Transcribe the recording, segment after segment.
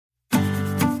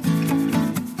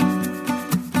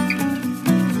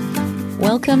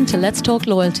Welcome to Let's Talk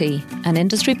Loyalty, an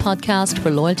industry podcast for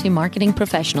loyalty marketing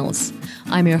professionals.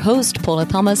 I'm your host, Paula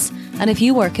Thomas, and if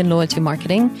you work in loyalty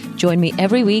marketing, join me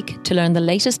every week to learn the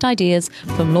latest ideas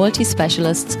from loyalty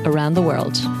specialists around the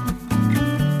world.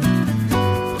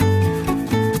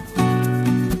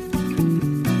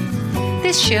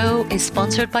 This show is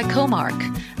sponsored by Comark,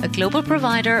 a global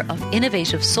provider of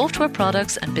innovative software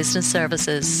products and business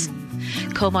services.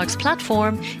 Comark's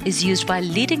platform is used by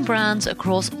leading brands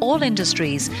across all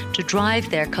industries to drive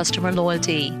their customer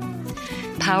loyalty.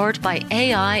 Powered by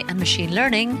AI and machine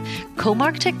learning,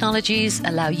 Comark technologies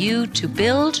allow you to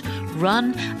build,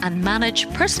 run, and manage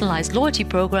personalized loyalty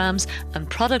programs and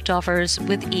product offers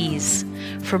with ease.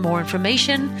 For more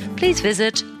information, please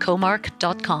visit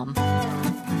comark.com.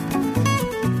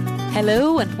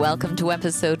 Hello and welcome to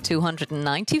episode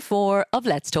 294 of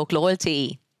Let's Talk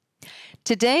Loyalty.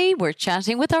 Today, we're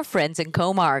chatting with our friends in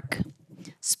Comark,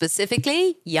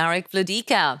 specifically Jarek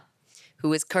Vlodika,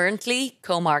 who is currently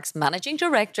Comark's Managing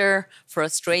Director for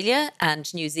Australia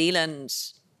and New Zealand.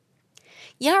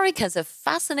 Jarek has a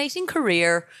fascinating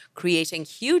career creating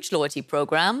huge loyalty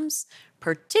programs,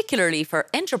 particularly for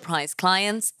enterprise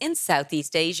clients in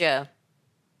Southeast Asia.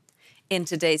 In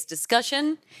today's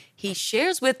discussion, he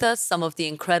shares with us some of the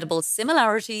incredible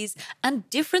similarities and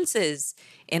differences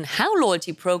in how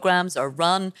loyalty programs are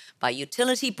run by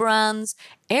utility brands,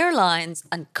 airlines,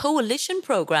 and coalition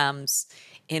programs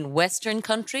in Western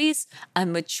countries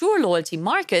and mature loyalty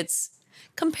markets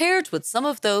compared with some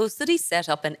of those that he set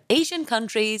up in Asian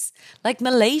countries like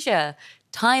Malaysia,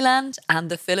 Thailand, and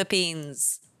the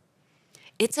Philippines.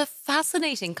 It's a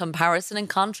fascinating comparison and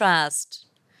contrast,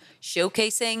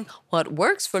 showcasing what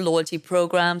works for loyalty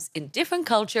programs in different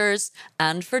cultures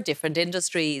and for different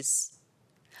industries.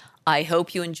 I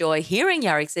hope you enjoy hearing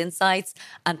Jarek's insights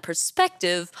and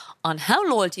perspective on how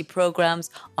loyalty programs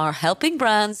are helping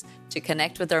brands to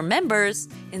connect with their members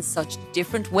in such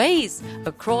different ways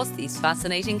across these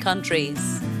fascinating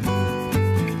countries.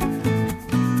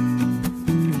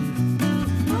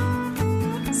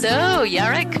 So,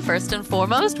 Jarek, first and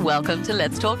foremost, welcome to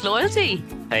Let's Talk Loyalty.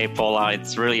 Hey, Paula,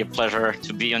 it's really a pleasure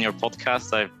to be on your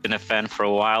podcast. I've been a fan for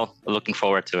a while. Looking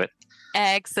forward to it.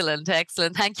 Excellent.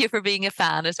 Thank you for being a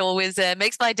fan. It always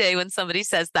makes my day when somebody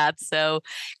says that. So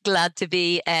glad to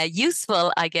be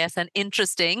useful, I guess, and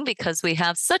interesting because we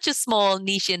have such a small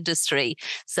niche industry.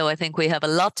 So I think we have a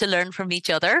lot to learn from each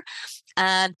other.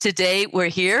 And today we're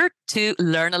here to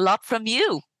learn a lot from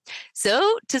you.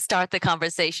 So to start the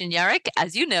conversation, Jarek,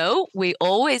 as you know, we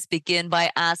always begin by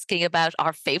asking about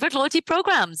our favorite loyalty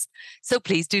programs. So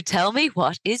please do tell me,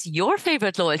 what is your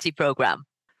favorite loyalty program?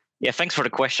 Yeah, thanks for the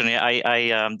question.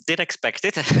 I did expect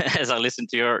it as I listened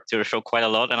to your show quite a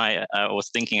lot, and I was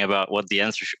thinking about what the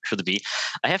answer should be.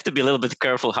 I have to be a little bit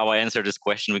careful how I answer this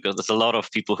question because there's a lot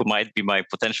of people who might be my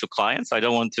potential clients. I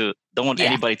don't want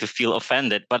anybody to feel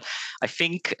offended. But I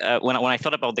think when I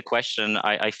thought about the question,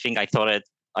 I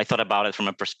thought about it from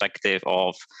a perspective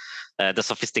of the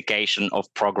sophistication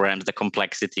of programs, the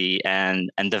complexity, and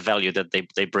the value that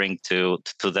they bring to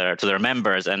their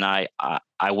members. And I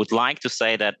would like to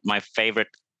say that my favorite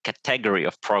category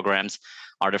of programs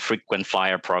are the frequent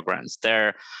flyer programs.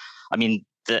 The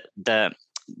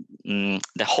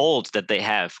hold that they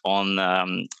have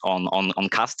on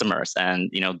customers,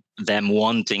 and them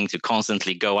wanting to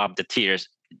constantly go up the tiers,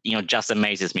 just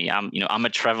amazes me. I'm a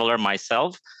traveler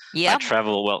myself. Yeah. I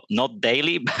travel, well, not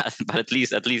daily, but at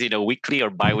least weekly or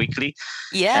bi-weekly.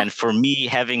 Yeah. And for me,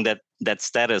 having that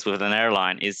status with an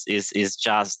airline is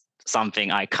just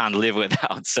something I can't live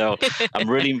without. So I'm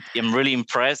really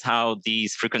impressed how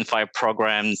these frequent flyer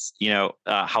programs,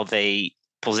 how they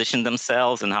position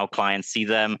themselves and how clients see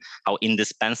them, how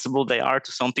indispensable they are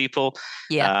to some people.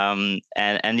 Yeah.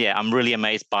 And yeah, I'm really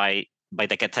amazed by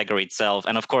the category itself.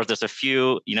 And of course, there's a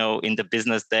few, in the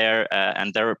business there,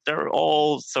 and they're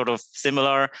all sort of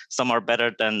similar. Some are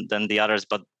better than the others,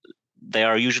 but they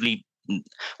are usually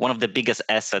one of the biggest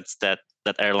assets that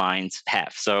airlines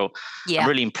have. So yeah. I'm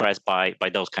really impressed by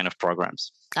those kind of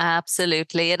programs.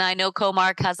 Absolutely. And I know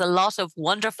Comark has a lot of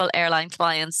wonderful airline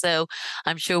clients, so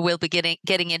I'm sure we'll be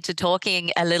getting into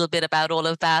talking a little bit about all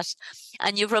of that.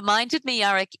 And you've reminded me,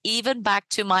 Jarek, even back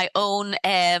to my own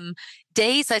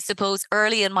days, I suppose,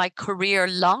 early in my career,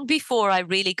 long before I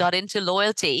really got into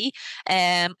loyalty.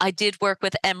 I did work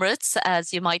with Emirates,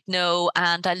 as you might know,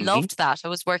 and I loved that. I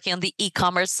was working on the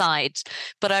e-commerce side.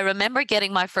 But I remember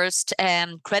getting my first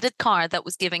credit card that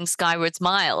was giving Skywards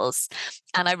miles.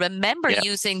 And I remember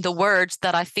using the word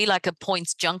that I feel like a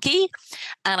points junkie.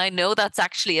 And I know that's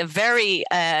actually a very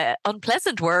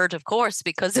unpleasant word, of course,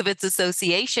 because of its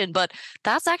association. But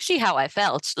that's actually how I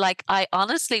felt. Like I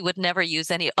honestly would never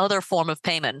use any other form form of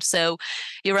payment. So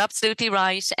you're absolutely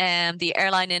right. The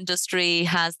airline industry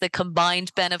has the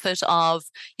combined benefit of,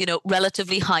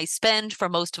 relatively high spend for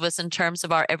most of us in terms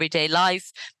of our everyday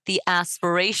life, the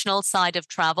aspirational side of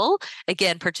travel,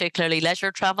 again, particularly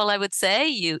leisure travel, I would say.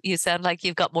 You sound like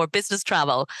you've got more business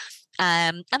travel.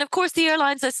 And of course, the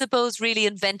airlines, I suppose, really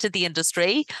invented the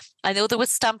industry. I know there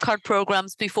was stamp card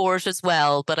programs before it as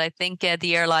well, but I think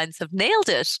the airlines have nailed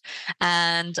it.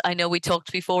 And I know we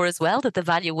talked before as well that the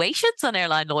valuations on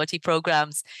airline loyalty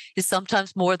programs is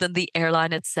sometimes more than the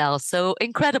airline itself. So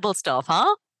incredible stuff,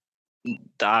 huh?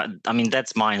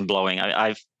 That's mind blowing.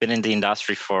 I've been in the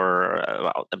industry for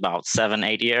about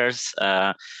 7-8 years.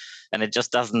 And it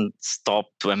just doesn't stop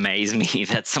to amaze me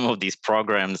that some of these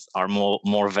programs are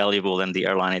more valuable than the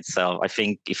airline itself. I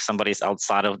think if somebody's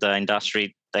outside of the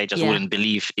industry, they just wouldn't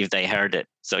believe if they heard it.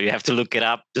 So you have to look it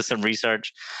up, do some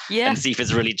research, and see if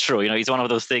it's really true. It's one of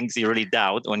those things you really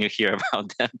doubt when you hear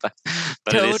about them, but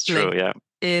totally. It is true. Yeah.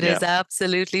 It is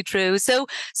absolutely true. So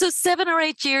 7 or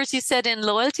 8 years, you said, in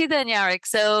loyalty then, Jarek.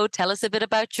 So tell us a bit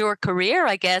about your career,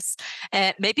 I guess,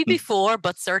 maybe before,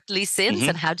 but certainly since.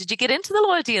 And how did you get into the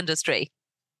loyalty industry?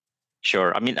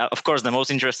 Sure. Of course, the most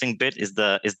interesting bit is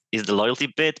the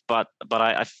loyalty bit, but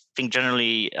I think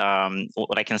generally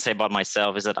what I can say about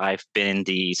myself is that I've been in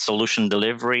the solution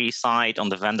delivery side, on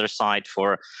the vendor side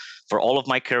for all of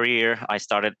my career. I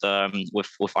started with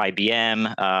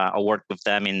IBM. I worked with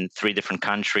them in 3 different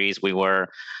countries. We were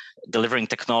delivering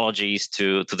technologies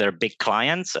to their big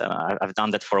clients. I've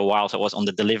done that for a while, so I was on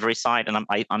the delivery side, and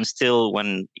I'm still,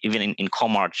 even in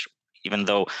Comarch, even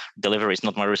though delivery is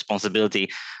not my responsibility,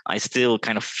 I still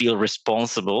kind of feel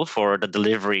responsible for the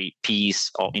delivery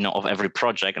piece of every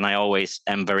project, and I always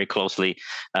am very closely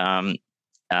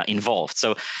involved.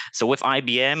 So with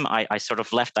IBM, I sort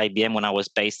of left IBM when I was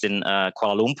based in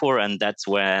Kuala Lumpur, and that's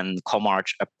when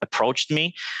Comarch approached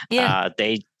me.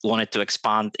 They wanted to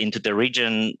expand into the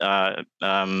region.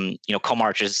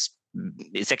 Comarch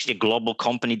it's actually a global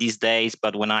company these days,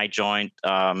 but when I joined,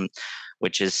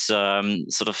 which is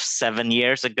sort of 7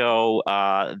 years ago,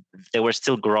 they were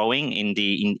still growing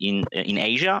in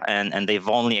Asia, and they've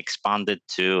only expanded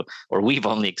we've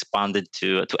only expanded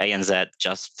to ANZ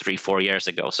just 3-4 years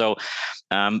ago. So,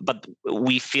 but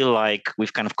we feel like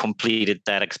we've kind of completed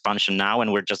that expansion now,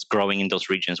 and we're just growing in those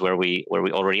regions where we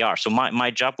already are. So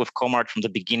my job with Comarch from the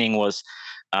beginning was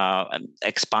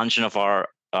expansion of our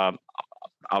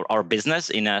business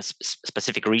in a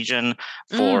specific region.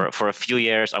 For a few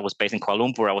years, I was based in Kuala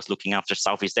Lumpur. I was looking after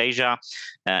Southeast Asia,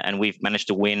 and we've managed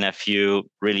to win a few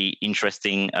really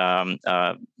interesting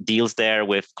deals there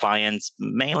with clients,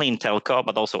 mainly in telco,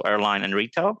 but also airline and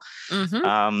retail.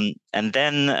 And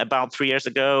then about 3 years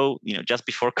ago, just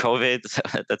before COVID,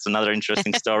 that's another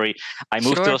interesting story, I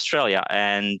moved to Australia.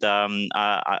 And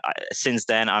since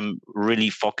then, I'm really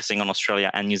focusing on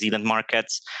Australia and New Zealand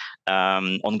markets,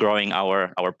 on growing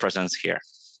our presence here.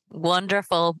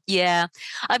 Wonderful. Yeah.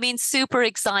 Super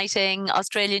exciting.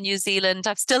 Australia, New Zealand,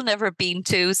 I've still never been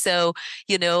to. So,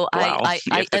 wow. I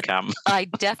have to come. I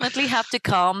definitely have to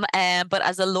come. But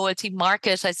as a loyalty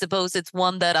market, I suppose it's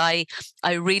one that I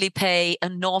really pay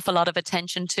an awful lot of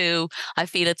attention to. I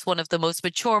feel it's one of the most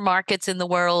mature markets in the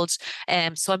world.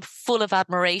 So I'm full of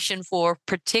admiration for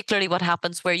particularly what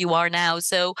happens where you are now.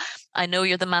 So I know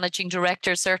you're the managing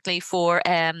director, certainly for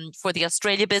the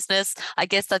Australia business. I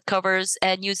guess that covers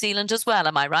New Zealand as well.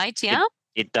 Am I right? Yeah.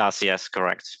 It does. Yes,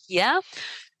 correct. Yeah.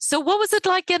 So what was it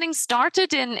like getting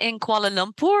started in Kuala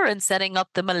Lumpur and setting up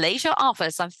the Malaysia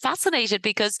office? I'm fascinated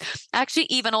because actually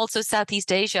even also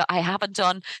Southeast Asia, I haven't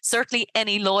done certainly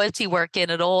any loyalty work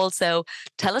in at all. So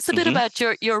tell us a bit about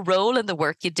your role and the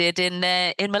work you did in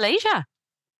Malaysia.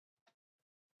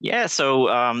 Yeah, so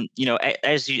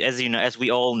as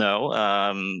we all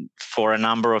know, for a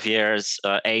number of years,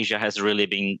 Asia has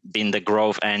really been the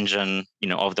growth engine,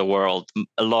 of the world.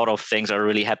 A lot of things are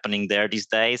really happening there these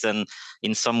days, and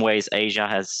in some ways, Asia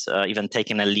has even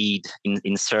taken a lead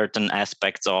in certain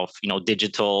aspects of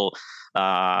digital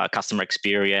customer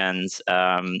experience,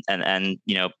 and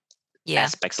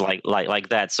aspects like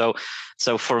that.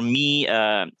 So for me,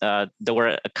 there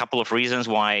were a couple of reasons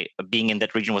why being in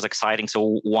that region was exciting.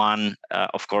 So one,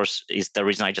 of course, is the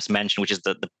reason I just mentioned, which is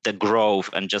the growth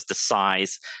and just the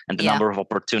size and the number of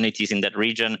opportunities in that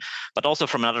region. But also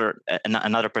from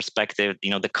another perspective,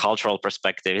 the cultural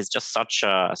perspective is just such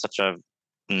a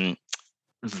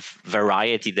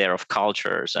variety there of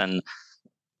cultures and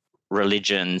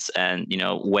religions and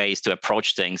ways to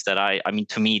approach things that I mean,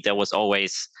 to me, there was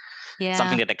always Yeah.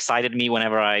 something that excited me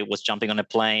whenever I was jumping on a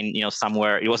plane,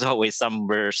 somewhere. It was always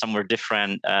somewhere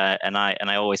different, and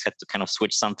I always had to kind of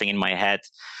switch something in my head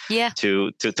Yeah.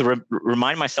 to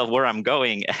remind myself where I'm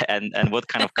going and what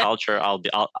kind of culture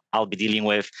I'll be dealing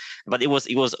with. But it was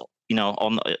it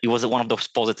was one of those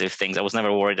positive things. I was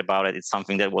never worried about it. It's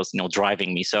something that was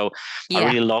driving me. So I Yeah.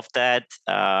 really loved that.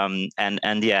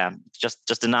 And yeah,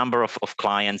 just the number of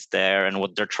clients there and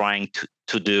what they're trying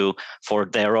to do for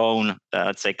their own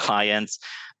let's say clients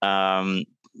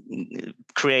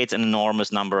creates an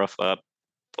enormous number of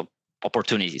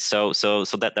opportunities. So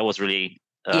that was really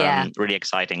Yeah. really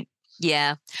exciting.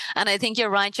 Yeah. And I think you're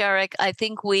right, Jarek. I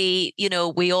think we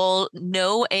all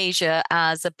know Asia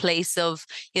as a place of,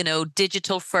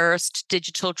 digital first,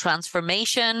 digital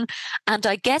transformation, and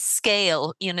I guess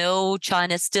scale.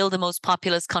 China is still the most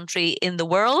populous country in the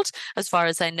world, as far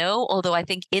as I know, although I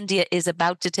think India is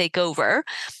about to take over.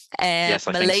 Yes,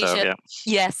 I Malaysia, think so, yeah.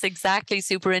 Yes, exactly.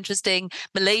 Super interesting.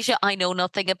 Malaysia, I know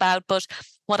nothing about, but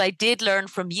what I did learn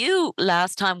from you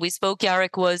last time we spoke,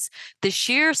 Jarek, was the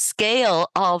sheer scale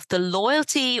of the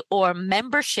loyalty or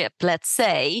membership, let's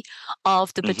say,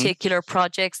 of the particular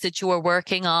projects that you are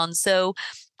working on. So,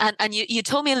 and you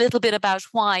told me a little bit about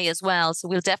why as well. So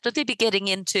we'll definitely be getting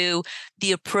into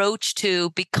the approach to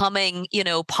becoming,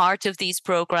 part of these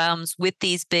programs with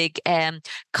these big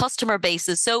customer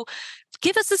bases. So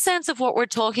give us a sense of what we're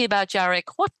talking about, Jarek.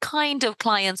 What kind of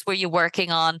clients were you working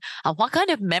on, and what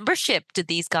kind of membership did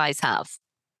these guys have?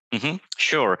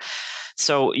 Sure.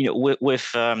 So with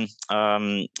I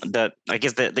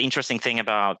guess the interesting thing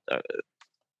about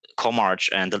Comarch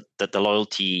and the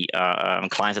loyalty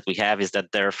clients that we have is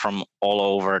that they're from all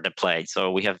over the place.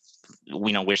 So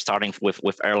we're starting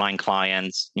with airline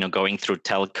clients, going through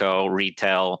telco,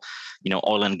 retail,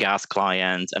 oil and gas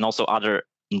clients, and also other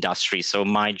industries. So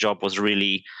my job was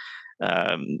really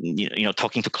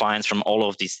talking to clients from all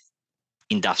of these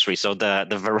industry. So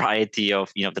the variety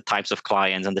of the types of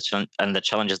clients and the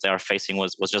challenges they are facing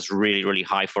was just really, really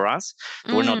high for us.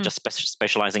 So we're not just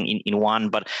specializing in one,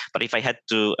 but if I had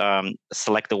to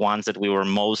select the ones that we were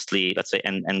mostly, let's say,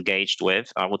 engaged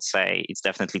with, I would say it's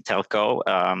definitely telco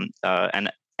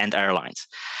and airlines.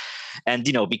 And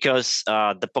because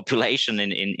the population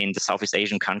in the Southeast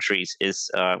Asian countries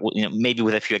is maybe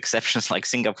with a few exceptions like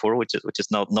Singapore, which is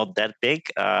not that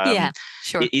big. Yeah,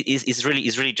 sure. Is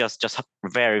really just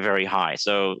very, very high.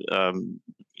 So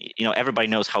everybody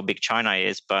knows how big China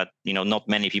is, but not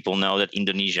many people know that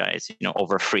Indonesia is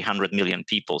over 300 million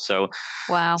people. So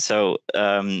wow. So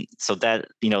that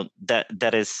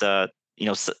that is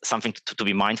something to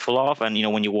be mindful of. And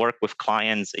when you work with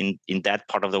clients in that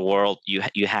part of the world,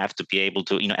 you have to be able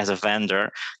to as a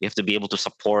vendor, you have to be able to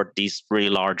support these really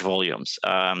large volumes.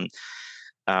 And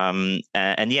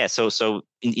yeah, so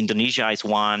in Indonesia is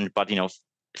one, but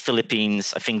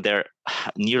Philippines, I think they're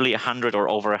nearly 100 or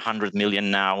over 100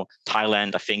 million now.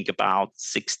 Thailand, I think about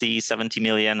 60, 70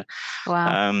 million.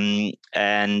 Wow.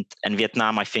 And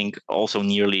Vietnam, I think also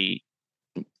nearly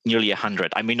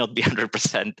 100. I may not be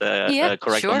 100%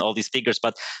 correct on all these figures,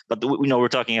 but we're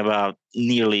talking about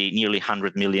nearly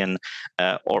 100 million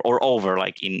or over,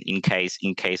 like in case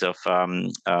of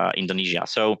Indonesia.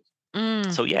 So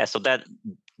yeah, so that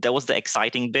was the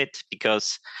exciting bit,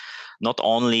 because not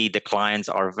only the clients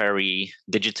are very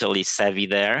digitally savvy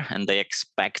there and they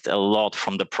expect a lot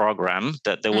from the program,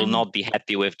 that they will not be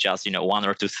happy with just one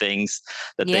or two things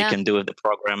that they can do with the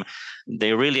program.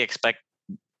 They really expect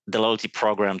the loyalty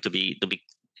program to be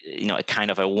a kind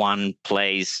of a one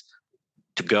place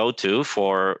to go to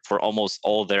for almost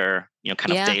all their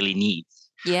kind of daily needs.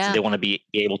 Yeah. So they want to be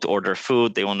able to order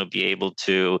food. They want to be able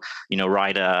to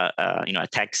ride a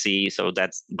taxi. So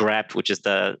that's Grab, which is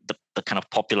the kind of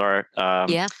popular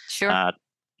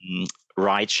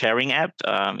ride sharing app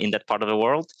in that part of the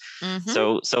world.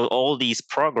 So all these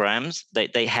programs,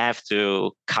 they have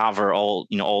to cover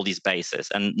all these bases,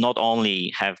 and not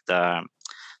only have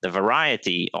the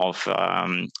variety of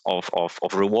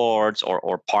rewards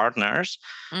or partners,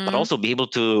 but also be able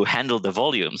to handle the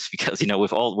volumes, because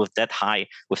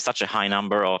with such a high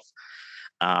number of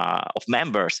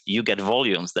members, you get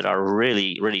volumes that are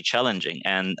really, really challenging,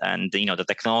 and the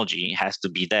technology has to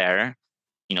be there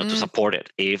to support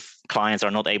it. If clients are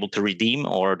not able to redeem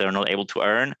or they're not able to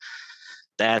earn,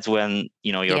 that's when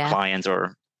your clients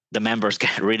or the members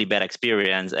get really bad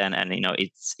experience, and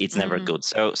it's never good.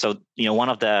 So one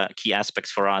of the key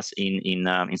aspects for us in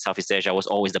Southeast Asia was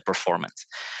always the performance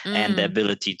and the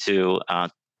ability to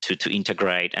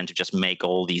integrate and to just make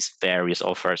all these various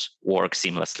offers work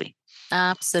seamlessly.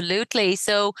 Absolutely.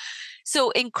 So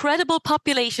incredible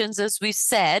populations, as we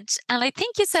said. And I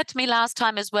think you said to me last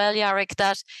time as well, Yarrick,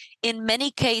 that in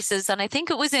many cases, and I think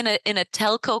it was in a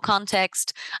telco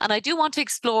context, and I do want to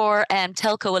explore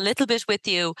telco a little bit with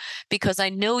you because I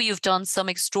know you've done some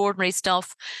extraordinary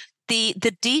stuff.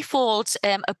 The default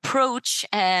approach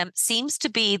seems to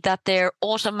be that they're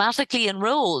automatically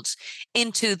enrolled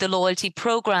into the loyalty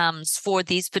programs for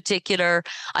these particular,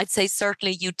 I'd say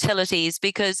certainly utilities,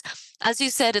 because as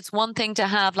you said, it's one thing to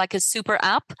have like a super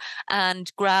app,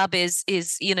 and Grab is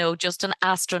just an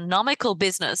astronomical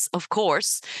business, of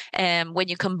course. When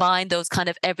you combine those kind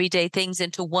of everyday things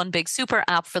into one big super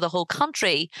app for the whole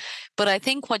country. But I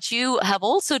think what you have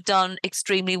also done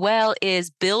extremely well is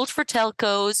build for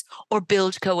telcos or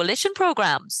build coalition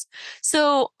programs.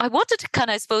 So I wanted to kind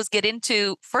of, I suppose, get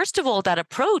into, first of all, that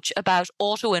approach about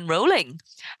auto enrolling.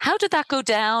 How did that go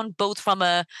down, both from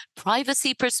a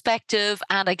privacy perspective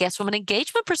and I guess from an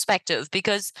engagement perspective?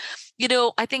 Because,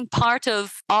 I think part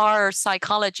of our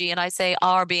psychology, and I say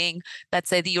our being, let's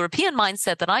say, the European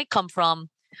mindset that I come from,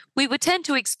 we would tend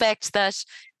to expect that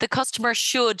the customer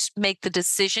should make the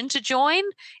decision to join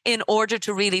in order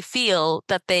to really feel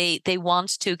that they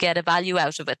want to get a value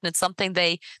out of it, and it's something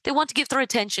they want to give their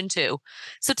attention to.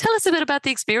 So tell us a bit about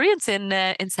the experience in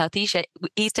Southeast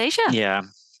East Asia.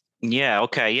 Yeah.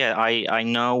 Okay. Yeah. I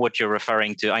know what you're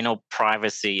referring to. I know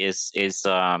privacy is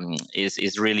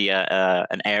really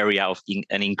an area of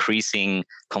an increasing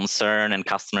concern, and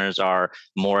customers are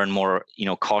more and more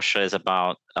cautious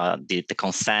about the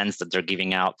consents that they're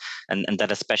giving out, and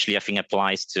that especially I think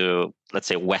applies to, let's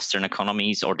say, Western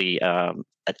economies or the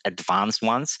advanced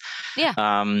ones. Yeah.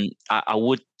 I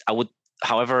would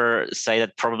however say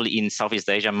that probably in Southeast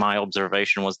Asia, my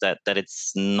observation was that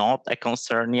it's not a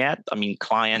concern yet. I mean,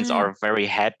 clients are very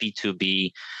happy to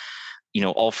be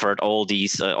offered all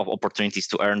these opportunities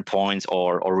to earn points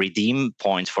or redeem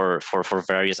points for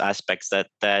various aspects that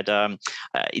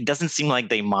it doesn't seem like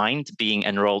they mind being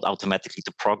enrolled automatically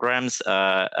to programs.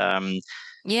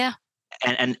 Yeah.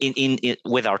 And in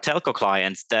with our telco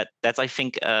clients, that's I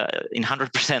think in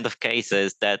 100% of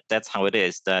cases that's how it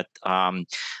is. That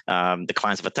the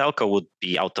clients of a telco would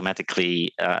be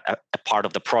automatically a part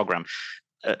of the program.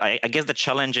 I guess the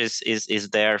challenge is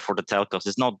there for the telcos.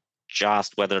 It's not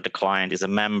just whether the client is a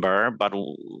member, but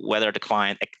whether the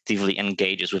client actively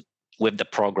engages with the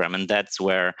program, and that's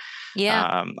where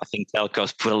I think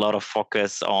telcos put a lot of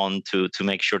focus on to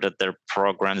make sure that their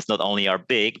programs not only are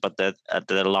big, but that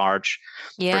the large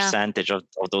percentage of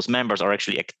those members are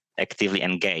actually actively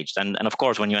engaged. And of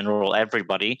course, when you enroll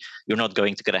everybody, you're not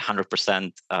going to get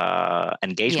 100%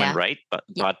 engagement rate,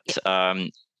 but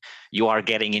you are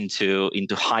getting into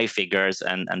high figures,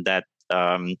 and that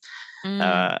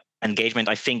engagement,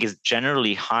 I think, is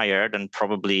generally higher than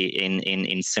probably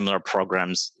in similar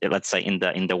programs, let's say in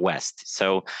the West.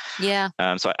 So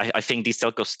so I think these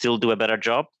telcos still do a better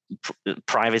job.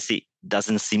 Privacy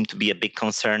doesn't seem to be a big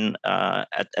concern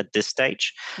at this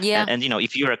stage. And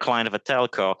if you're a client of a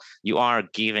telco, you are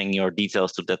giving your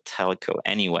details to the telco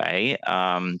anyway.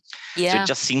 So it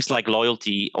just seems like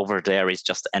loyalty over there is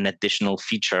just an additional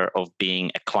feature of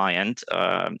being a client,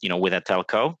 with a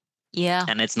telco.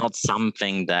 And it's not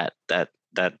something that the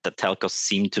telcos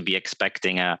seem to be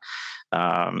expecting a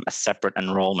separate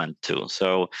enrollment to.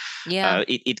 So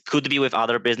it could be with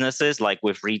other businesses, like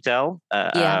with retail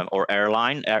or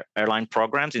airline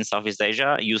programs in Southeast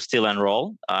Asia. You still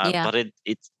enroll, but it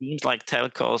seems like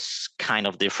telcos kind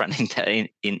of different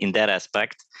in that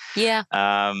aspect.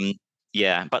 But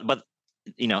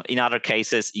in other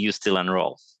cases you still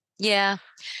enroll.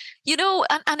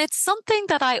 And it's something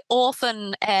that I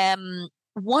often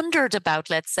wondered about,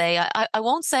 let's say. I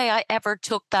won't say I ever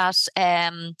took that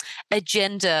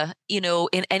agenda,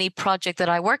 in any project that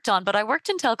I worked on, but I worked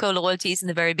in telco loyalties in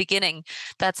the very beginning.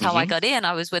 That's how I got in.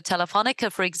 I was with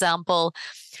Telefonica, for example.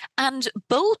 And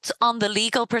both on the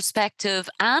legal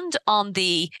perspective and on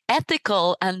the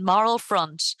ethical and moral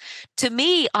front, to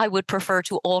me, I would prefer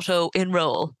to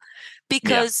auto-enroll.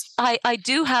 Because I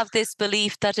do have this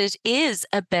belief that it is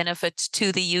a benefit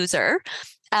to the user.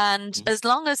 And as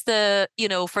long as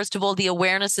first of all, the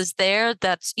awareness is there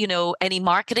that, any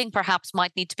marketing perhaps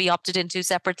might need to be opted into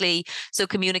separately. So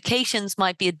communications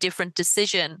might be a different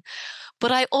decision.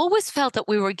 But I always felt that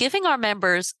we were giving our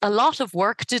members a lot of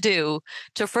work to do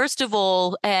to, first of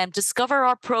all, discover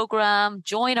our program,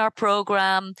 join our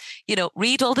program,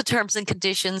 read all the terms and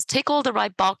conditions, tick all the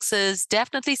right boxes,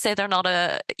 definitely say they're not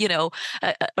a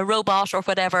robot or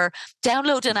whatever,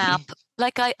 download an app.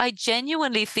 Like I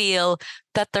genuinely feel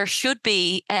that there should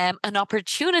be an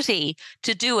opportunity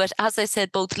to do it, as I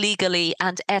said, both legally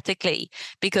and ethically,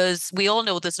 because we all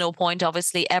know there's no point,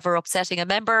 obviously, ever upsetting a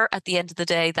member. At the end of the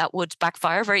day, that would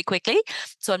backfire very quickly.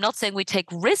 So I'm not saying we take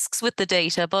risks with the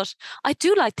data, but I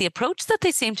do like the approach that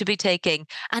they seem to be taking.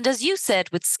 And as you said,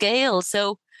 with scale.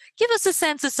 So give us a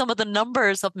sense of some of the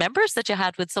numbers of members that you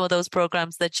had with some of those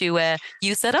programs that you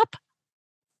set up.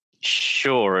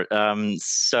 Sure.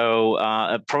 So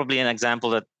probably an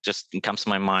example that just comes to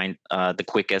my mind the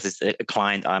quickest is a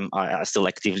client I still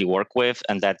actively work with,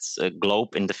 and that's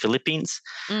Globe in the Philippines.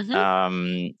 They're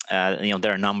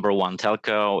number one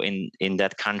telco in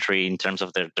that country in terms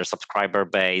of their subscriber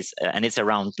base, and it's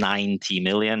around 90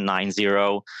 million, 90.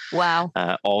 Wow.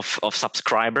 Of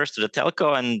subscribers to the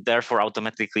telco, and therefore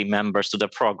automatically members to the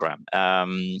program.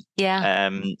 And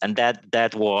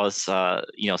that was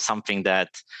something that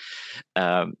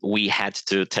we had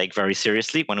to take very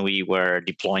seriously when we were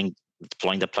deploying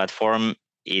the platform.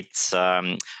 It's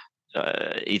not,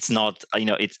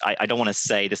 I don't want to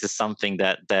say this is something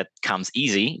that comes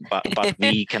easy, but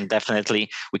we can definitely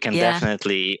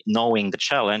knowing the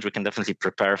challenge, we can definitely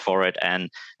prepare for it and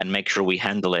make sure we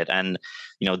handle it. And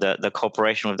the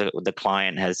cooperation with the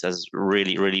client has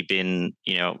really been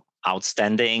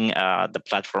outstanding. The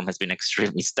platform has been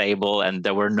extremely stable, and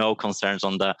there were no concerns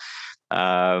on the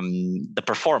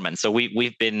performance. So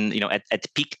we've been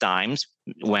at peak times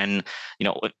when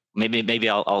maybe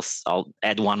I'll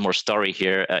add one more story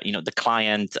here. The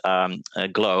client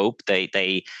Globe,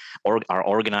 they are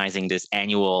organizing this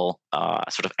annual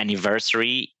sort of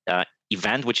anniversary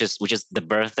event, which is the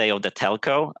birthday of the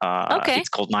telco. Okay. It's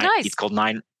called Nice.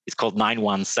 It's called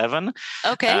 917.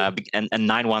 Okay. And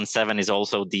 917 is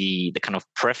also the kind of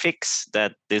prefix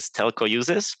that this telco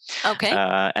uses. Okay.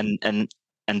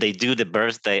 And they do the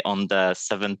birthday on the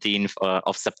 17th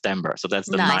of September. So that's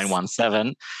the Nice.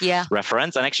 917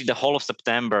 reference. And actually the whole of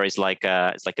September is like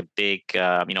a big,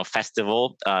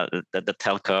 festival that the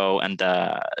telco and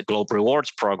the Globe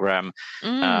Rewards program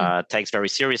takes very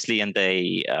seriously. And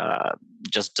they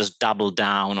just double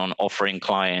down on offering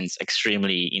clients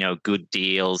extremely, good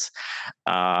deals,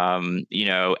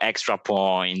 extra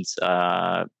points,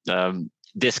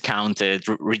 discounted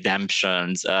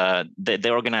redemptions. They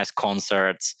organize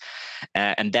concerts,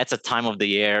 and that's a time of the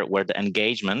year where the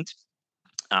engagement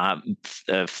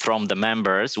from the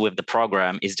members with the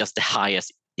program is just the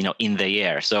highest in the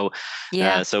year. So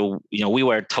we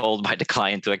were told by the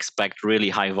client to expect really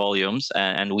high volumes,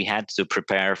 and we had to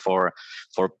prepare for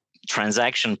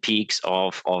transaction peaks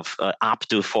of up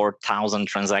to 4,000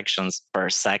 transactions per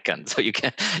second. So you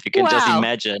can just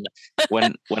imagine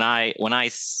when I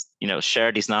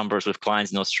share these numbers with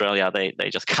clients in Australia,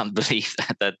 they just can't believe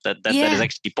that is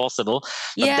actually possible.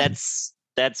 But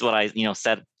that's what I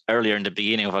said earlier in the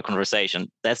beginning of our conversation.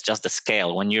 That's just the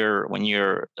scale. When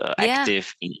you're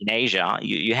active in Asia,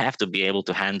 you have to be able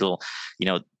to handle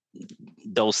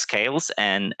those scales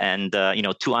and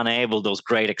to enable those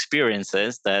great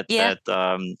experiences that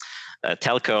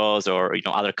telcos or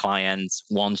other clients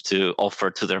want to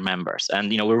offer to their members. And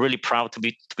we're really proud to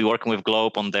be working with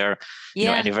Globe on their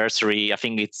anniversary. I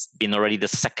think it's been already the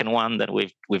second one that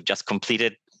we've just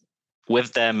completed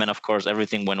with them, and of course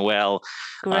everything went well.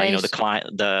 The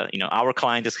client, our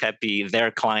client is happy,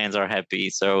 their clients are happy.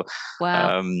 So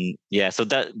so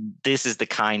that this is the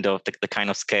kind of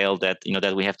scale that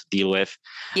that we have to deal with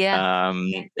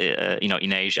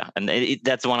in Asia. And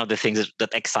that's one of the things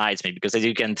that excites me, because as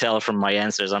you can tell from my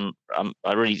answers, I'm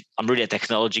really a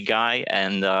technology guy,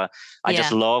 and I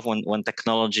just love when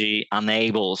technology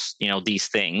enables these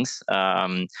things,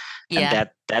 and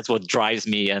that's what drives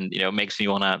me and makes me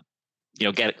want to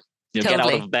get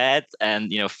out of bed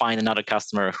and find another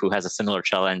customer who has a similar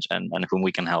challenge and whom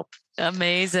we can help.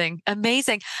 Amazing. And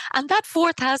that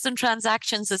 4,000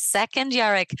 transactions a second,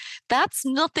 Jarek, that's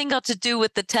nothing got to do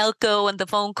with the telco and the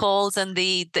phone calls and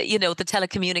the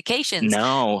telecommunications.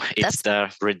 No, it's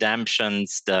the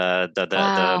redemptions, the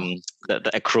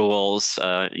accruals,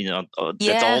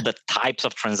 that's all the types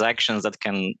of transactions that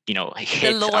can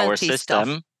hit our system.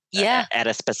 Stuff. At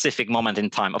a specific moment in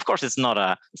time. Of course, it's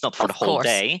not for the whole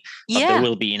day, but there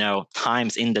will be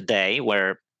times in the day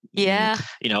where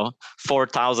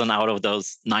 4,000 out of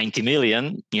those 90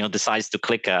 million decides to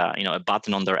click a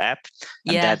button on their app,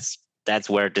 and that's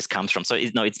where this comes from. So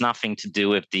it's nothing to do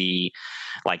with the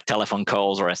like telephone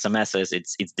calls or SMSs.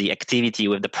 It's the activity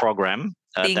with the program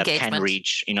The that can engagement.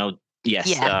 reach, yes,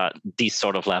 Yeah. these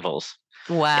sort of levels.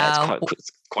 Yeah, Wow.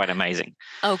 it's quite amazing.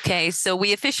 Okay, so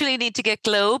we officially need to get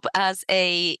Globe as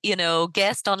a,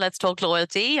 guest on Let's Talk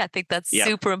Loyalty. I think that's Yeah,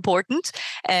 super important.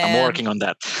 I'm working on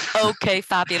that. Okay,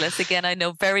 fabulous. Again, I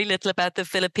know very little about the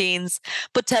Philippines,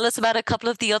 but tell us about a couple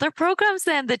of the other programs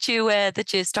then that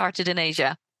you started in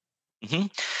Asia. Mm-hmm.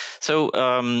 So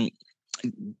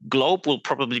Globe will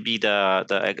probably be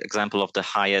the example of the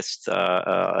highest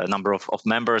number of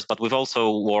members, but we've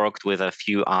also worked with a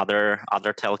few other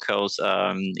telcos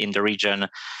in the region.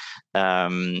 I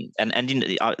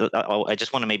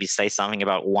just want to maybe say something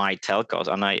about why telcos,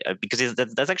 and because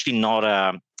that's actually not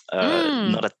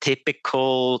a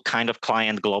typical kind of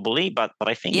client globally, but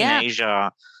I think in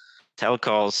Asia,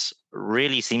 telcos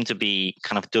really seem to be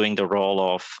kind of doing the role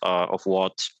of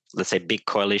what, let's say, big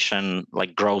coalition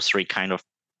like grocery kind of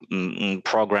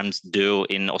programs do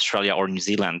in Australia or New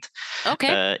Zealand.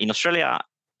 Okay. In Australia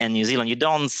and New Zealand, you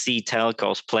don't see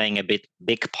telcos playing a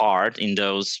big part in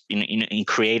those in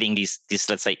creating these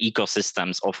let's say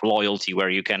ecosystems of loyalty where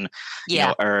you can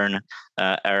earn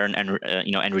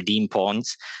and redeem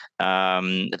points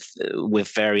with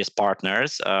various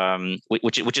partners,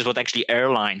 which is what actually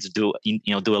airlines do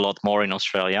do a lot more in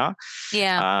Australia.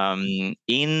 Yeah.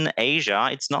 In Asia,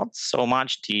 it's not so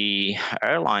much the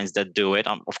airlines that do it.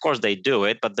 Of course, they do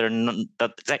it, but they're not.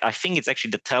 I think it's actually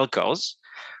the telcos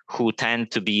who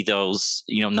tend to be those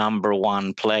number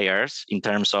one players in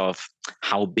terms of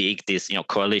how big these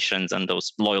coalitions and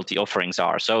those loyalty offerings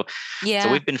are. So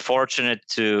we've been fortunate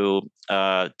to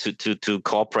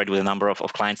cooperate with a number of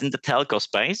clients in the telco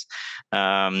space,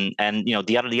 and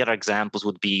the other examples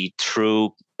would be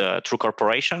True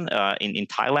Corporation in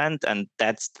Thailand, and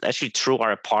that's actually True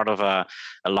are a part of a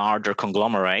larger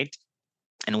conglomerate.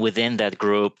 And within that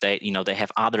group, they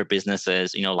have other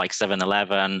businesses, like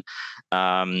 7-Eleven,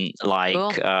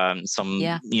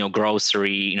 some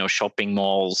grocery, shopping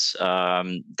malls.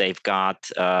 They've got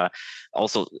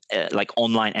also like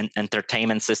online and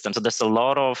entertainment systems. So there's a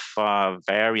lot of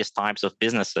various types of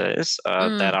businesses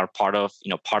that are part of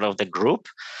the group,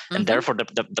 and therefore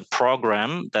the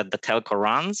program that the telco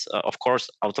runs, of course,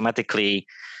 automatically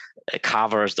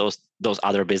covers those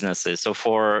other businesses. So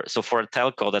for a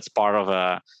telco that's part of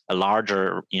a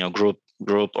larger group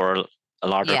or a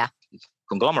larger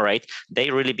conglomerate,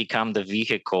 they really become the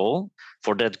vehicle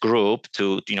for that group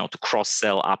to cross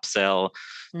sell, upsell,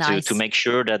 to make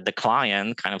sure that the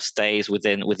client kind of stays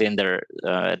within their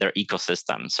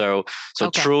ecosystem. So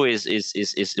True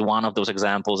is one of those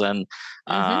examples, and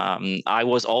I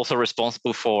was also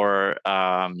responsible for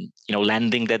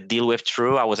landing that deal with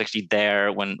True. I was actually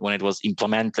there when it was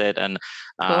implemented, and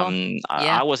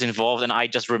I was involved, and I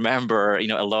just remember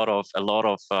a lot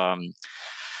of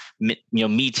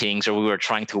meetings, or we were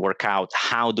trying to work out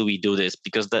how do we do this,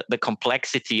 because the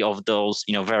complexity of those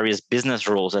various business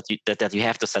rules that you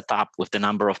have to set up, with the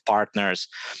number of partners,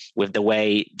 with the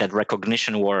way that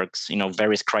recognition works,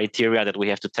 various criteria that we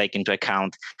have to take into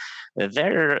account,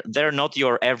 they're not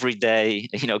your everyday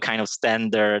kind of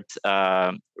standard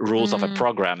rules of a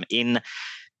program. In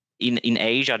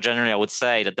Asia, generally, I would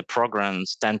say that the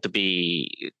programs tend to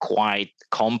be quite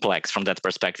complex from that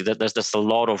perspective. There's just a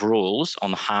lot of rules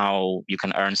on how you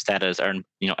can earn status,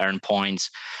 earn points.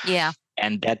 Yeah.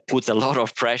 And that puts a lot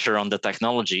of pressure on the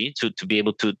technology to be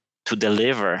able to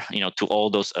deliver, to all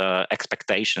those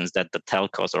expectations that the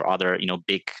telcos or other,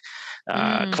 big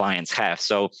clients have.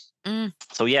 So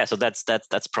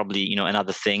that's probably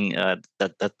another thing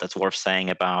that's worth saying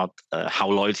about how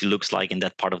loyalty looks like in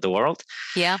that part of the world.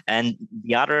 Yeah. And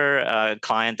the other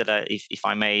client that if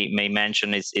I may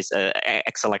mention is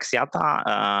XL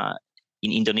Axiata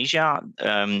in Indonesia,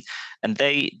 and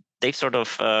they've sort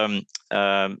of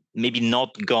maybe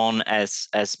not gone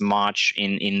as much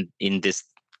in this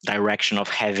direction of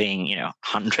having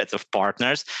hundreds of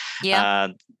partners.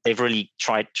 They've really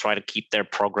tried to keep their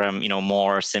program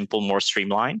more simple, more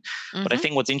streamlined. But I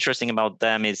think what's interesting about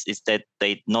them is that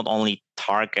they not only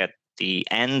target the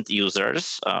end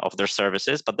users of their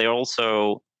services, but they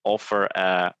also offer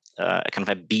a kind of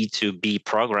a B2B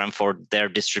program for their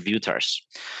distributors.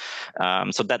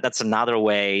 So that's another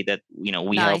way that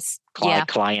we help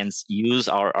clients use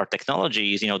our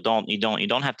technologies. You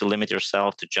don't have to limit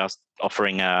yourself to just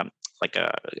offering a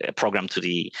program to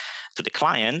the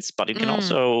clients, but it can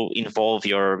also involve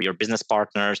your business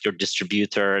partners, your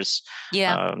distributors,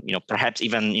 perhaps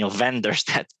even vendors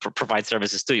that provide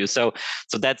services to you. So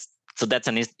that's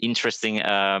an interesting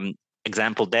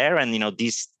example there. And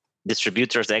these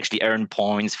distributors, they actually earn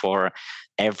points for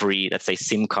every, let's say,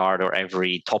 SIM card or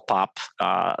every top up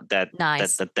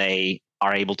Nice. that they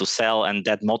are able to sell, and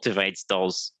that motivates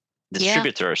those Yeah.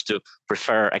 distributors to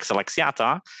prefer XL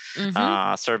Axiata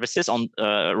services on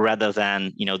rather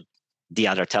than the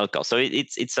other telco. So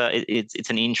it's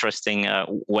an interesting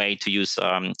way to use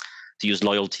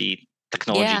loyalty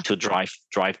technology to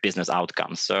drive business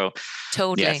outcomes. So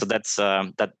totally. yeah, so that's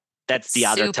the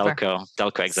other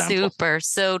telco example. Super.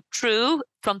 So True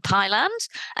from Thailand,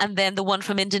 and then the one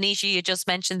from Indonesia you just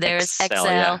mentioned there is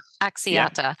XL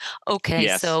Axiata. Yeah. Okay,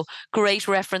 yes. So great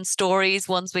reference stories,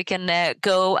 ones we can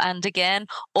go, and again,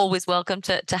 always welcome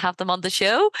to have them on the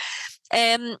show.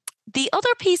 The other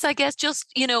piece, I guess, just,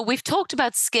 we've talked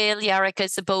about scale, Jarek, I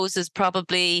suppose, is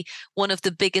probably one of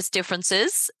the biggest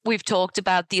differences. We've talked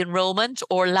about the enrollment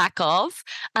or lack of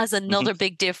as another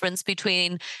big difference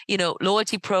between,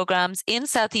 loyalty programs in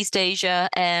Southeast Asia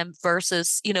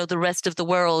versus, the rest of the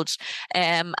world.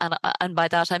 And by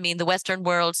that, I mean the Western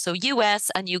world. So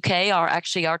US and UK are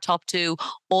actually our top two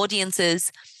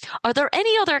audiences. Are there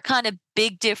any other kind of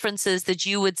big differences that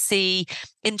you would see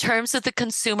in terms of the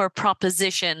consumer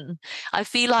proposition? I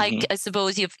feel like, I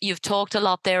suppose you've talked a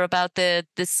lot there about the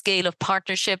scale of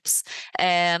partnerships,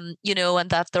 and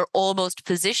that they're almost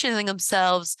positioning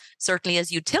themselves, certainly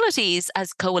as utilities,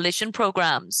 as coalition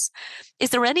programs. Is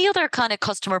there any other kind of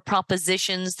customer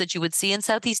propositions that you would see in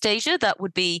Southeast Asia that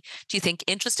would be, do you think,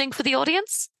 interesting for the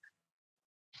audience?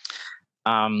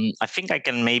 I think I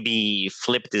can maybe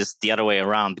flip this the other way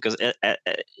around, because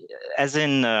as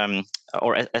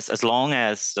long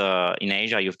as in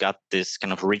Asia you've got this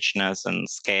kind of richness and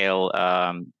scale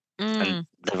and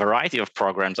the variety of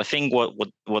programs, I think what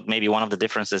maybe one of the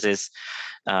differences is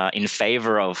in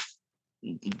favor of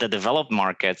the developed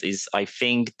markets is, I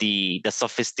think, the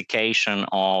sophistication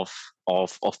of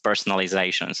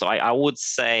personalization. So I would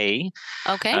say,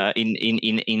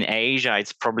 in Asia,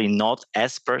 it's probably not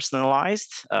as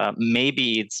personalized.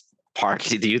 Maybe it's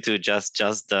partly due to just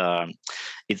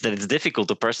it's difficult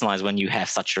to personalize when you have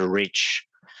such a rich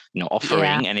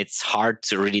offering, and it's hard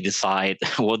to really decide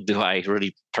what do I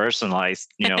really personalize,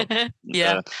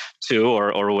 to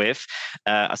or with.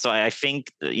 So I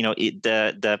think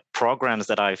the programs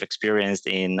that I've experienced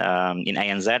in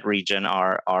ANZ region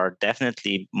are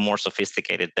definitely more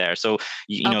sophisticated there. So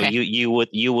you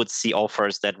would see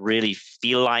offers that really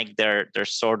feel like they're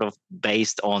sort of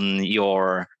based on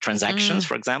your transactions,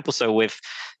 for example. So with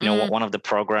one of the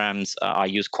programs I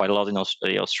use quite a lot in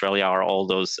Australia are all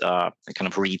those kind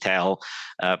of retail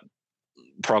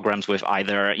programs with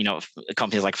either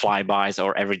companies like Flybuys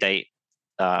or Everyday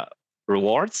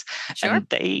Rewards, and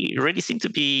they really seem to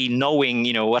be knowing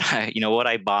what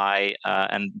I buy,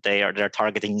 and they're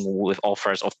targeting with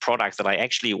offers of products that I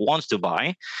actually want to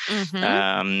buy,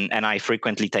 and I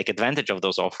frequently take advantage of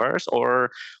those offers,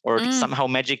 or somehow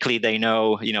magically they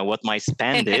know what my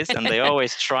spend is, and they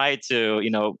always try to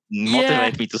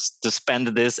motivate me to spend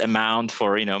this amount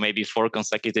for maybe 4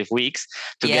 consecutive weeks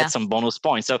to get some bonus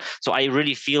points. So I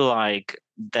really feel like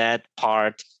that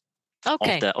part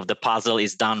of the puzzle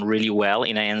is done really well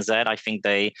in ANZ. I think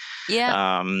there's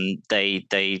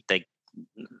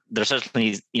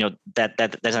certainly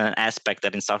that there's an aspect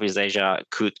that in Southeast Asia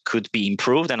could be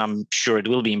improved, and I'm sure it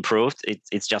will be improved.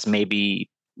 It's just maybe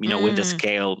with the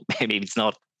scale, maybe it's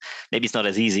not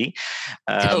as easy.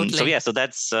 So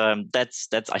that's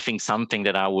I think something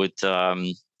that I would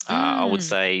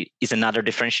say is another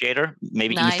differentiator,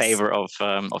 maybe in favor of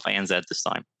ANZ this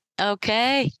time.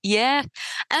 Okay, yeah.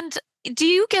 And do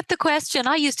you get the question?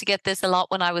 I used to get this a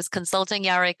lot when I was consulting,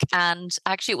 Jarek, and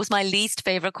actually it was my least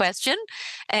favorite question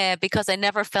because I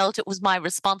never felt it was my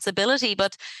responsibility.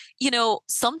 But,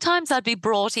 sometimes I'd be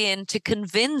brought in to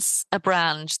convince a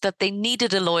brand that they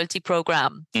needed a loyalty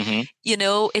program.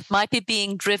 It might be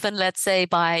being driven, let's say,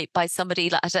 by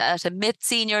somebody at a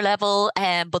mid-senior level,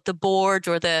 but the board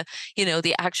or the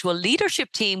actual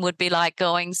leadership team would be like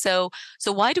going, so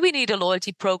why do we need a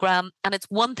loyalty program? And it's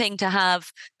one thing to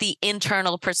have the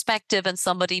internal perspective and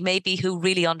somebody maybe who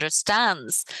really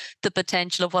understands the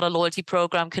potential of what a loyalty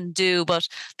program can do, but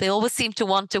they always seem to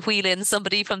want to wheel in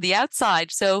somebody from the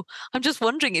outside. So I'm just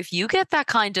wondering if you get that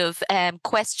kind of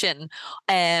question,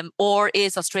 or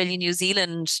is Australia, New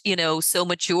Zealand, so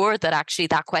mature that actually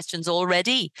that question's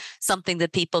already something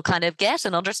that people kind of get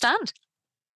and understand?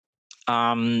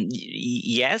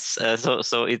 Yes.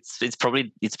 So it's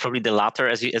probably the latter.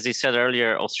 As you said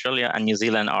earlier, Australia and New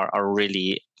Zealand are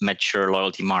really mature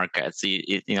loyalty markets.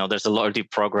 There's a loyalty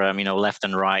program, left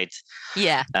and right.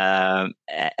 Yeah.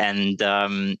 And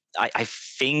I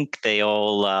think they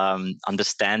all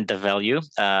understand the value,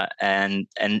 and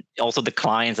also the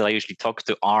clients that I usually talk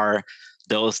to are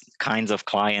those kinds of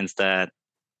clients that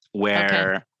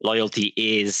where loyalty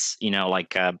is,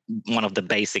 like one of the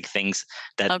basic things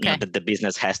that that the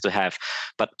business has to have.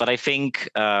 But I think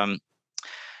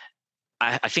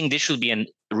I think this should be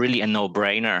really a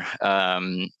no-brainer,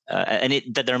 and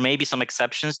that there may be some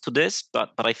exceptions to this,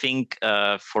 but I think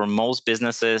for most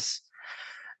businesses,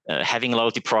 having a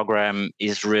loyalty program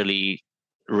is really,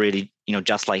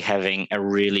 just like having a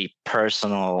really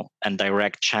personal and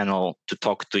direct channel to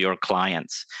talk to your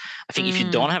clients. I think if you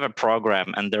don't have a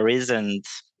program and there isn't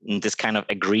this kind of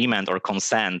agreement or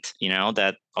consent,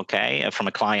 that from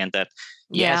a client that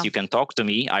yes, you can talk to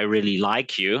me, I really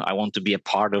like you, I want to be a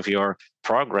part of your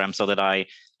program so that I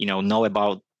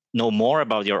know more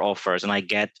about your offers, and I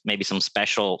get maybe some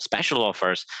special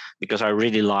offers because I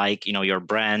really like your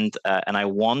brand, and I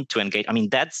want to engage. I mean,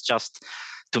 that's just,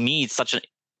 to me, it's such an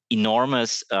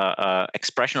enormous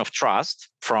expression of trust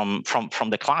from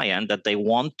the client that they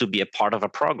want to be a part of a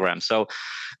program. So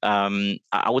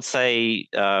I would say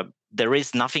there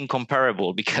is nothing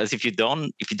comparable, because if you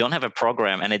don't have a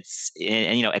program and it's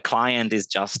a client is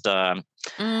just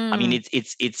I mean,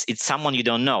 it's someone you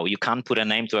don't know. You can't put a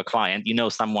name to a client.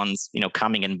 Someone's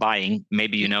coming and buying.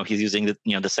 Maybe he's using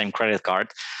the same credit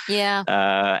card. Yeah.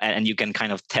 And you can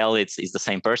kind of tell it's the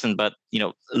same person. But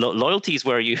loyalty is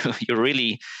where you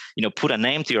really put a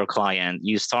name to your client.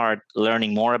 You start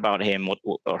learning more about him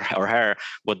or her,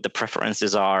 what the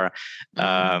preferences are.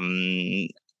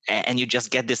 And you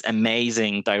just get this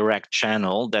amazing direct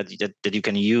channel that you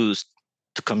can use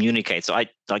to communicate. So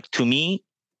to me,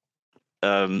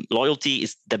 loyalty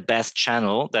is the best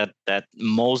channel that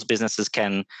most businesses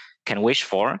can wish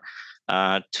for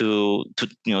to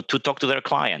talk to their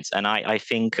clients. And I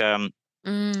think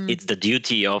it's the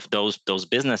duty of those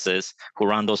businesses who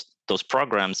run those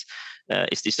programs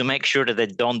is to make sure that they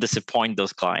don't disappoint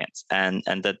those clients, and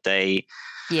that they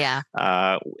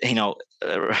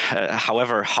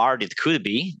however hard it could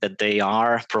be, that they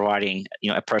are providing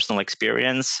a personal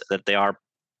experience, that they are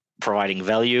providing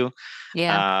value,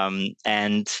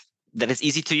 and that it's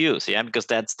easy to use, because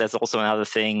that's also another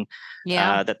thing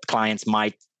that clients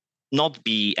might not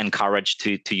be encouraged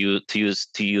to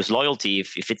use loyalty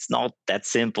if it's not that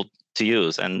simple to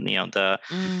use. And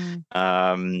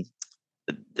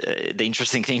the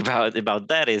interesting thing about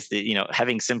that is that,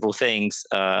 having simple things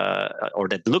or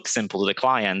that look simple to the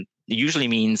client usually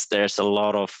means there's a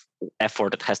lot of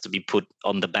effort that has to be put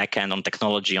on the back end, on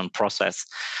technology, on process,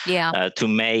 to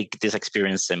make this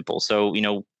experience simple. So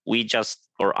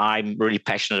I'm really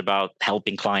passionate about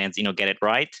helping clients get it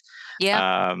right. So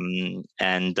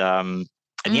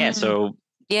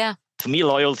to me,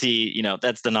 loyalty,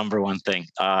 that's the number one thing.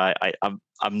 I'm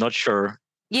not sure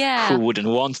who wouldn't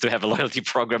want to have a loyalty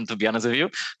program, to be honest with you,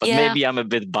 but maybe I'm a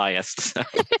bit biased.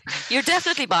 You're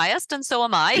definitely biased, and so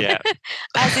am I,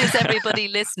 as is everybody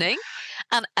listening.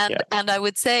 And I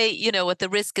would say, at the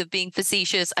risk of being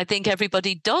facetious, I think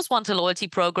everybody does want a loyalty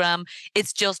program.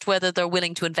 It's just whether they're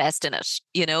willing to invest in it,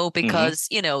 because,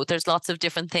 there's lots of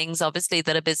different things, obviously,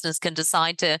 that a business can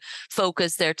decide to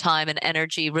focus their time and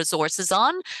energy resources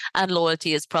on. And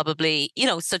loyalty is probably,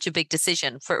 such a big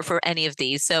decision for any of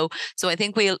these. So I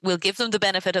think we'll give them the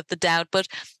benefit of the doubt.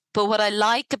 But what I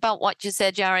like about what you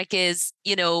said, Jarek, is,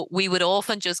 we would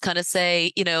often just kind of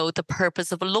say, the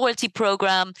purpose of a loyalty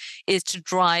program is to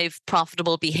drive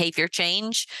profitable behavior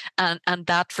change. And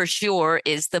that for sure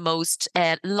is the most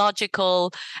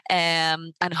logical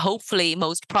and hopefully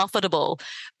most profitable.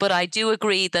 But I do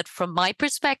agree that from my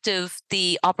perspective,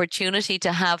 the opportunity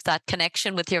to have that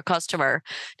connection with your customer,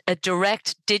 a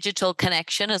direct digital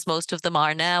connection, as most of them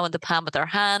are now in the palm of their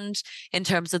hand in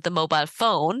terms of the mobile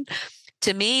phone,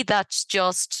 to me, that's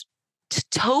just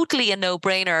totally a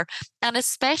no-brainer. And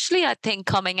especially, I think,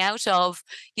 coming out of,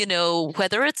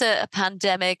 whether it's a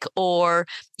pandemic or,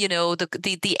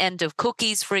 the end of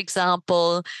cookies, for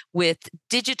example, with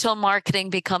digital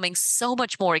marketing becoming so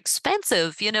much more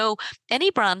expensive. Any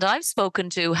brand I've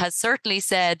spoken to has certainly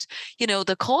said,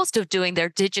 the cost of doing their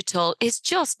digital is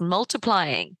just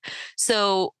multiplying.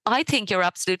 So I think you're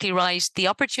absolutely right. The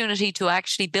opportunity to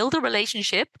actually build a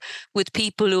relationship with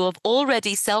people who have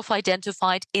already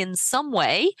self-identified in some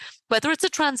way, whether it's a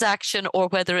transaction or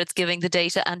whether it's giving the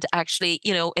data and actually,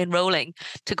 enrolling,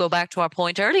 to go back to our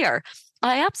point earlier.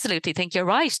 I absolutely think you're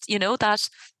right. That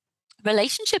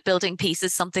relationship building piece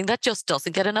is something that just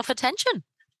doesn't get enough attention.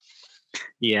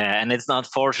 Yeah, and it's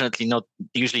fortunately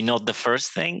usually not the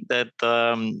first thing that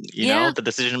the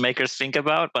decision makers think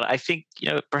about. But I think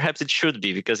perhaps it should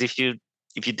be, because if you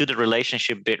do the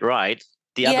relationship bit right,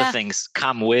 the other things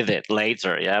come with it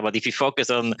later. But if you focus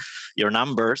on your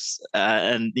numbers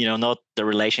and not the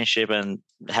relationship and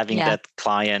having that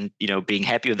client, being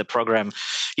happy with the program,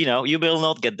 you will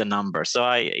not get the number. So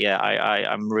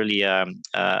I'm really a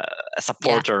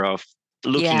supporter of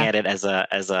looking at it as a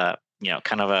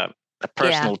kind of a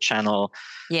personal channel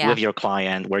with your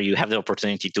client, where you have the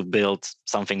opportunity to build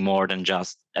something more than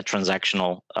just a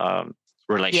transactional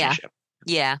relationship.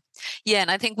 And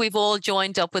I think we've all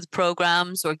joined up with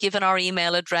programs or given our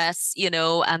email address,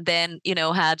 and then,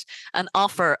 had an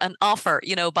offer,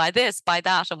 buy this, buy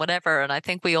that, and whatever. And I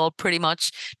think we all pretty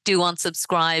much do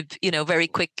unsubscribe, very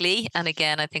quickly. And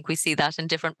again, I think we see that in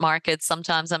different markets.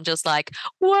 Sometimes I'm just like,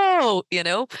 whoa,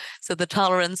 so the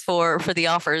tolerance for the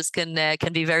offers can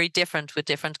be very different with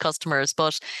different customers.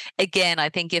 But again, I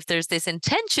think if there's this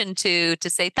intention to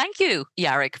say, thank you,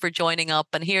 Jarek, for joining up,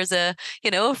 and here's a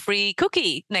free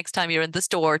cookie next time you're in the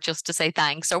store, just to say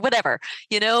thanks or whatever,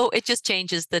 it just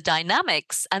changes the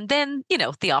dynamics, and then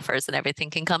the offers and everything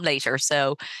can come later.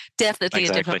 So definitely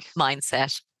a different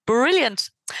mindset. Brilliant.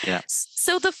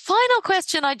 So the final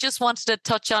question I just wanted to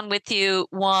touch on with you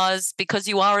was, because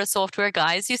you are a software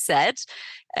guy, as you said,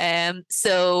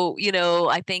 so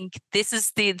I think this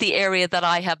is the area that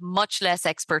I have much less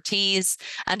expertise.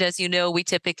 And as you know, we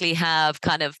typically have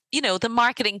kind of the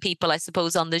marketing people, I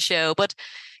suppose, on the show. But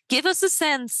give us a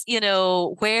sense,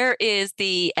 where is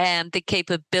the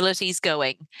capabilities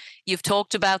going? You've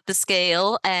talked about the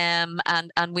scale, and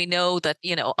we know that,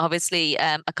 obviously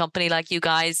a company like you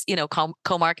guys,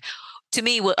 Comarch, to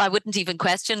me, I wouldn't even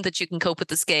question that you can cope with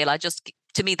the scale.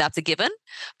 To me, that's a given.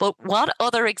 But what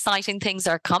other exciting things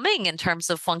are coming in terms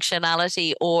of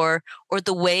functionality or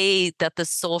the way that the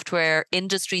software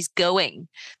industry is going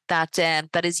that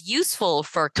is useful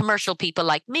for commercial people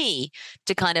like me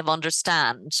to kind of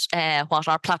understand what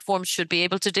our platforms should be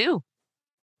able to do?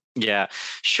 Yeah,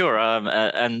 sure.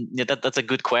 That's a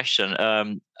good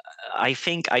question. I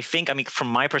think, from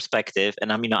my perspective,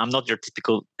 and I'm not your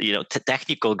typical,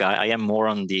 technical guy. I am more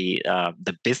on the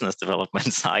business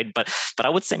development side. But I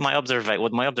would say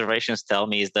what my observations tell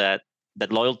me is that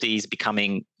loyalty is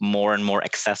becoming more and more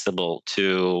accessible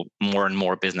to more and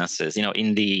more businesses.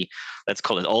 In the, let's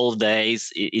call it, old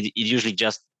days, it usually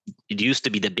it used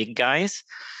to be the big guys.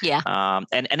 And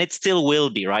it still will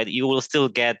be, right? You will still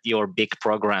get your big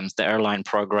programs, the airline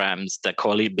programs, the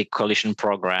big coalition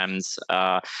programs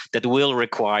that will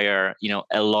require,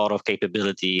 a lot of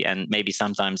capability and maybe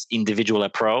sometimes individual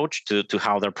approach to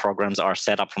how their programs are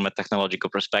set up from a technological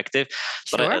perspective.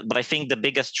 Sure. But I think the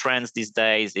biggest trends these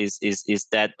days is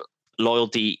that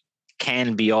loyalty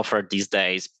can be offered these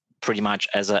days pretty much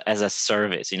as a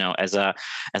service, as a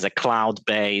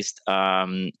cloud-based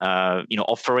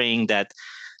offering that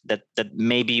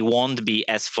maybe won't be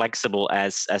as flexible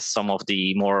as some of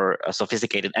the more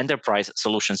sophisticated enterprise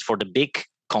solutions for the big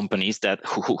companies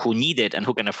who need it and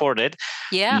who can afford it.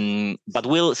 But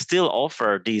will still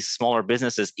offer these smaller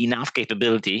businesses enough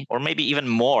capability, or maybe even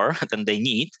more than they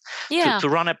need, to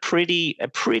run a pretty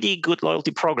good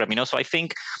loyalty program. So I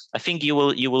think you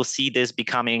will see this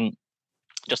becoming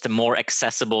just a more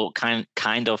accessible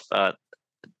kind of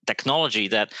technology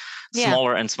that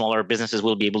smaller and smaller businesses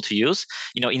will be able to use.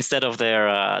 Instead of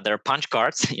their punch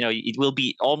cards, it will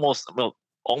be almost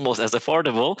as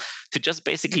affordable to just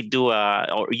basically do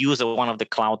or use one of the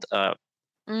cloud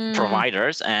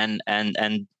providers and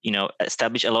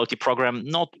establish a loyalty program,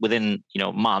 not within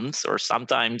months, or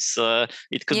sometimes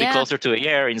it could be closer to a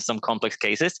year in some complex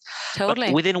cases. Totally.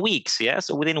 But within weeks.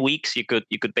 So within weeks you could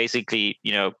basically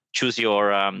choose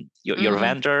your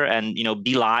vendor and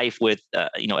be live with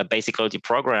a basic loyalty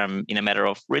program in a matter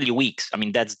of really weeks. I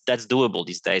mean, that's doable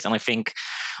these days. And I think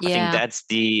that's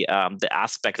the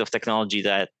aspect of technology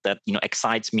that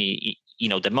excites me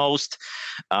the most.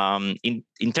 In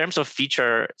terms of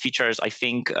features, I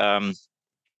think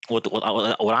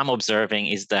what I'm observing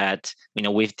is that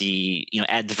with the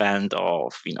advent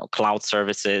of cloud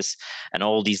services and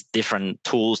all these different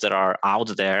tools that are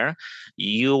out there,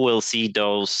 you will see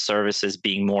those services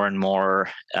being more and more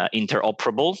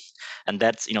interoperable, and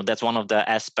that's one of the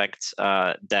aspects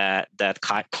that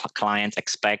clients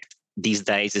expect these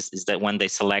days is that when they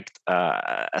select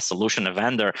a solution, a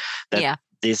vendor, that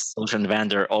this solution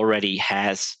vendor already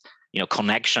has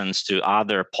connections to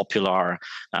other popular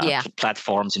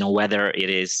platforms, whether it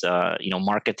is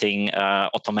marketing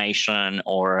automation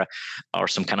or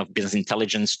some kind of business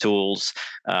intelligence tools.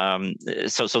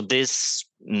 So this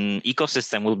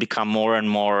ecosystem will become more and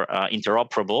more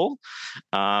interoperable,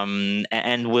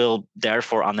 and will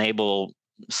therefore enable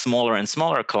smaller and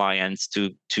smaller clients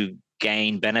to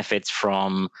gain benefits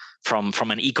from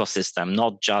an ecosystem,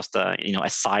 not just a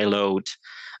siloed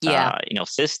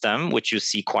system, which you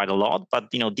see quite a lot,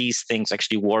 but these things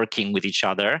actually working with each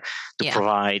other to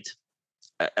provide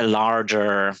a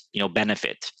larger,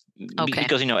 benefit. Okay.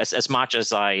 Because, as much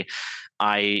as I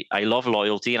love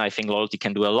loyalty and I think loyalty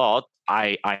can do a lot,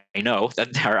 I know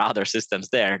that there are other systems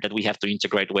there that we have to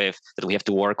integrate with, that we have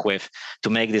to work with to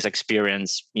make this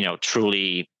experience,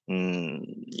 truly,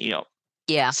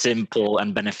 simple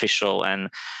and beneficial and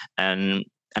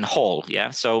whole. Yeah.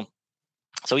 So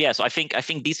I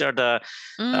think these are the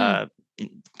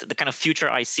kind of future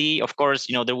I see. Of course,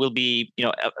 there will be,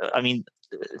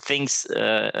 things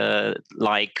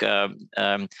like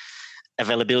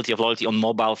availability of loyalty on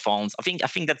mobile phones. I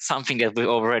think that's something that we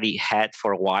already had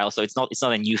for a while, so it's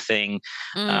not a new thing.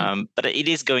 But it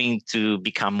is going to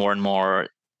become more and more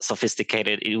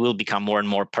sophisticated. It will become more and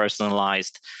more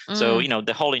personalized. So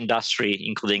the whole industry,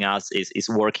 including us, is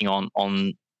working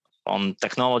on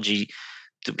technology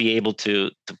to be able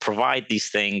to provide these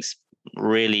things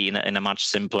really in a much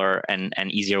simpler and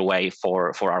easier way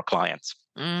for our clients.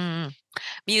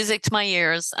 Music to my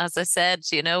ears, as I said,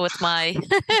 with my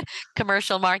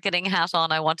commercial marketing hat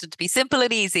on, I want it to be simple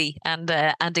and easy and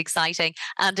exciting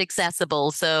and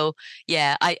accessible. So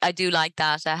yeah, I do like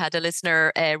that. I had a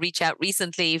listener reach out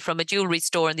recently from a jewelry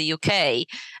store in the UK,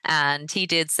 and he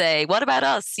did say, what about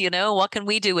us? What can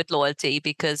we do with loyalty?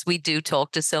 Because we do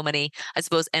talk to so many, I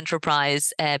suppose,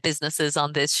 enterprise businesses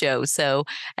on this show. So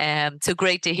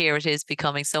great to hear it is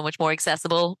becoming so much more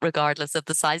accessible regardless of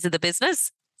the size of the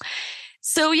business.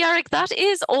 So, Jarek, that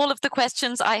is all of the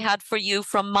questions I had for you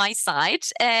from my side.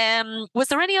 Was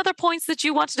there any other points that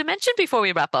you wanted to mention before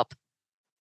we wrap up?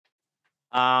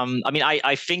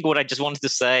 I think what I just wanted to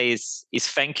say is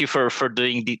thank you for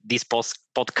doing these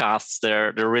podcasts.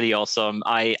 They're really awesome.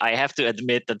 I have to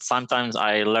admit that sometimes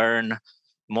I learn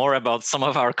more about some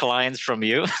of our clients from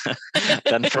you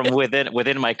than from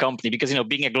within my company, because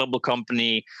being a global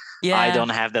company, I don't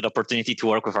have that opportunity to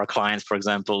work with our clients, for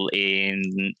example,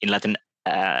 in Latin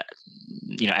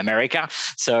America.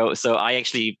 So I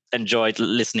actually enjoyed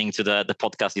listening to the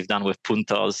podcast you've done with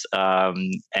Puntos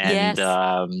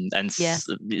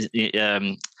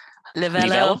Livelo, the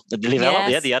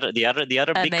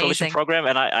other big coalition program,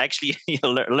 and I actually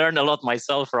learned a lot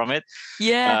myself from it.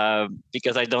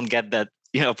 Because I don't get that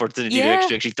opportunity to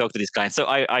actually talk to these clients. So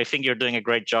I think you're doing a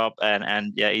great job,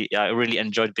 and I really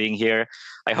enjoyed being here.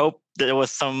 I hope there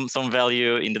was some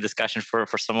value in the discussion for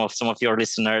some of your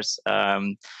listeners.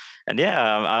 I'll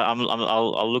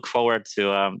look forward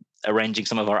to arranging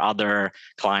some of our other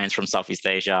clients from Southeast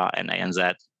Asia and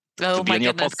ANZ to be on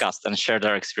your podcast and share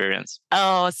their experience.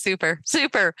 Oh, super.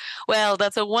 Well,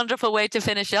 that's a wonderful way to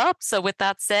finish up. So with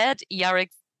that said, Jarek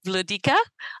Vlodika,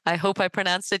 I hope I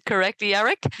pronounced it correctly,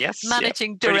 Jarek. Yes.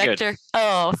 Managing Director.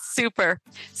 Oh, super.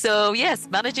 So yes,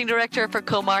 Managing Director for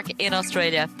Comark in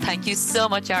Australia. Thank you so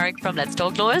much, Jarek, from Let's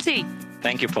Talk Loyalty.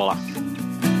 Thank you, Paula.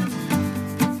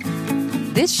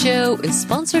 This show is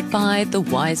sponsored by The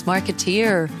Wise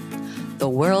Marketeer, the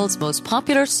world's most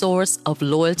popular source of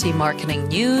loyalty marketing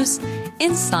news,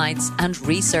 insights, and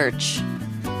research.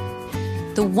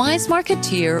 The Wise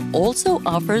Marketeer also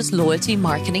offers loyalty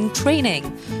marketing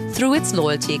training through its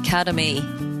Loyalty Academy,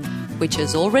 which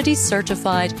has already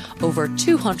certified over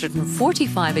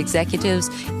 245 executives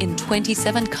in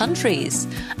 27 countries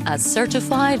as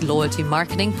certified loyalty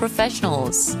marketing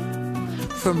professionals.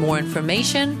 For more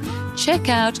information, check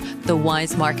out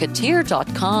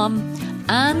thewisemarketeer.com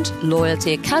and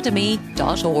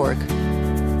loyaltyacademy.org.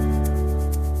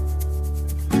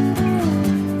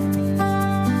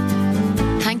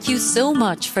 Thank you so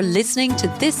much for listening to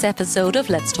this episode of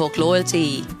Let's Talk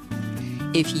Loyalty.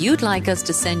 If you'd like us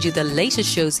to send you the latest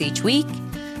shows each week,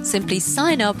 simply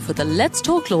sign up for the Let's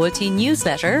Talk Loyalty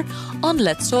newsletter on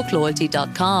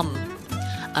letstalkloyalty.com,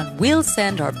 and we'll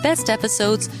send our best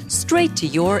episodes straight to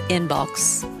your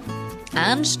inbox.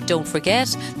 And don't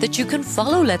forget that you can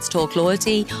follow Let's Talk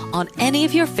Loyalty on any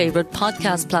of your favorite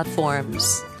podcast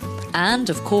platforms. And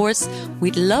of course,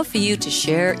 we'd love for you to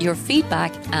share your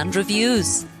feedback and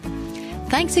reviews.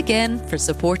 Thanks again for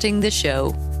supporting the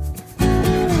show.